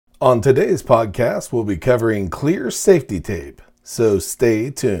On today's podcast, we'll be covering clear safety tape, so stay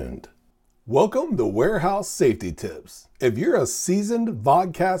tuned. Welcome to Warehouse Safety Tips. If you're a seasoned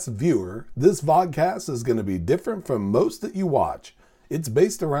vodcast viewer, this vodcast is going to be different from most that you watch. It's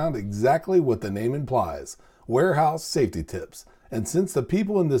based around exactly what the name implies, warehouse safety tips. And since the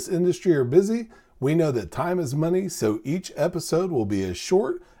people in this industry are busy, we know that time is money, so each episode will be as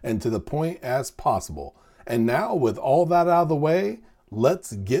short and to the point as possible. And now, with all that out of the way,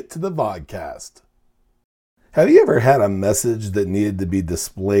 let's get to the vodcast. Have you ever had a message that needed to be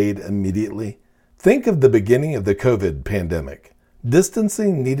displayed immediately? Think of the beginning of the COVID pandemic.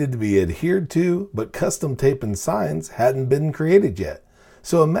 Distancing needed to be adhered to, but custom tape and signs hadn't been created yet.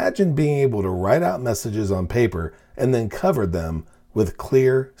 So imagine being able to write out messages on paper and then cover them with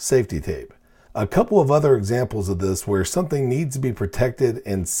clear safety tape. A couple of other examples of this where something needs to be protected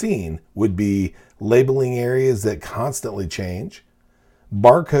and seen would be labeling areas that constantly change,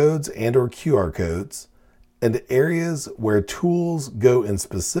 barcodes and or QR codes, and areas where tools go in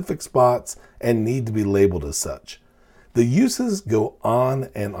specific spots and need to be labeled as such. The uses go on,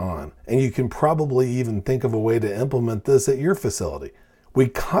 and you can probably even think of a way to implement this at your facility. We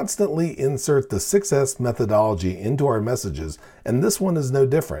constantly insert the 6S methodology into our messages, and this one is no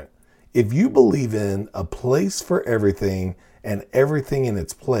different. If you believe in a place for everything and everything in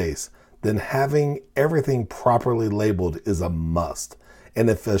its place, then having everything properly labeled is a must. And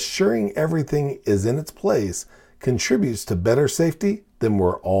if assuring everything is in its place contributes to better safety, then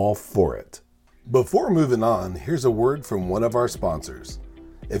we're all for it. Before moving on, here's a word from one of our sponsors.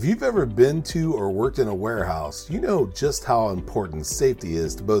 If you've ever been to or worked in a warehouse, you know just how important safety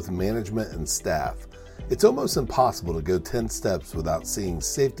is to both management and staff. It's almost impossible to go 10 steps without seeing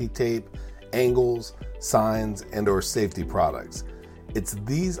safety tape, angles, signs, and or safety products. It's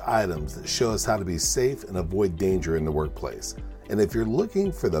these items that show us how to be safe and avoid danger in the workplace. And if you're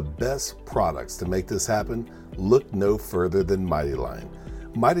looking for the best products to make this happen, look no further than Mighty Line.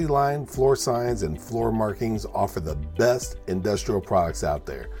 Mighty Line floor signs and floor markings offer the best industrial products out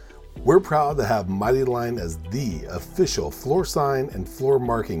there. We're proud to have Mighty Line as the official floor sign and floor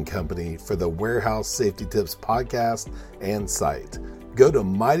marking company for the Warehouse Safety Tips podcast and site. Go to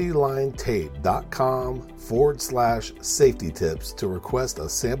mightylinetape.com/safety tips to request a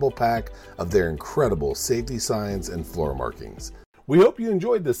sample pack of their incredible safety signs and floor markings. We hope you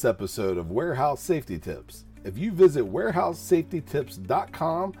enjoyed this episode of Warehouse Safety Tips. If you visit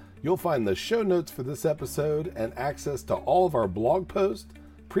warehousesafetytips.com, you'll find the show notes for this episode and access to all of our blog posts,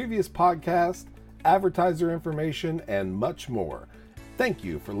 previous podcasts, advertiser information, and much more. Thank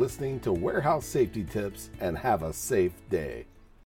you for listening to Warehouse Safety Tips and have a safe day.